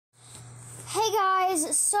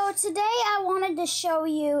guys, so today I wanted to show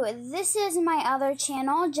you, this is my other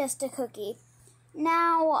channel, Just a Cookie.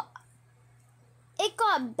 Now, it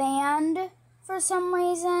got banned for some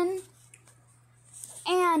reason,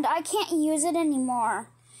 and I can't use it anymore.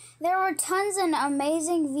 There were tons of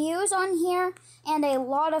amazing views on here, and a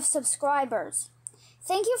lot of subscribers.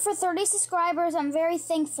 Thank you for 30 subscribers, I'm very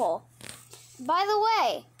thankful. By the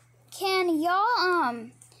way, can y'all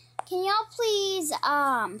please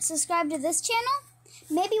subscribe to this channel?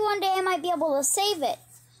 Maybe one day I might be able to save it.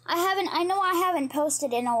 I know I haven't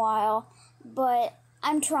posted in a while, but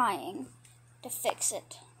I'm trying to fix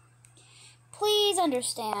it. Please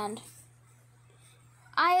understand.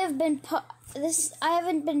 I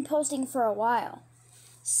haven't been posting for a while.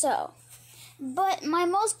 So, but my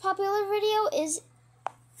most popular video is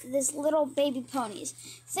this little baby ponies.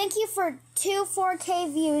 Thank you for 2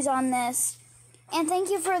 4K views on this. And thank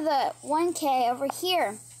you for the 1K over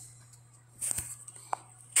here.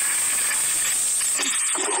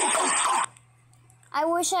 I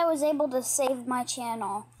wish I was able to save my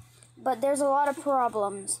channel, but there's a lot of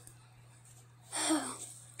problems.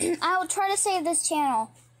 I will try to save this channel.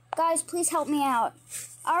 Guys, please help me out.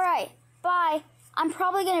 Alright, bye. I'm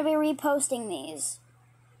probably going to be reposting these.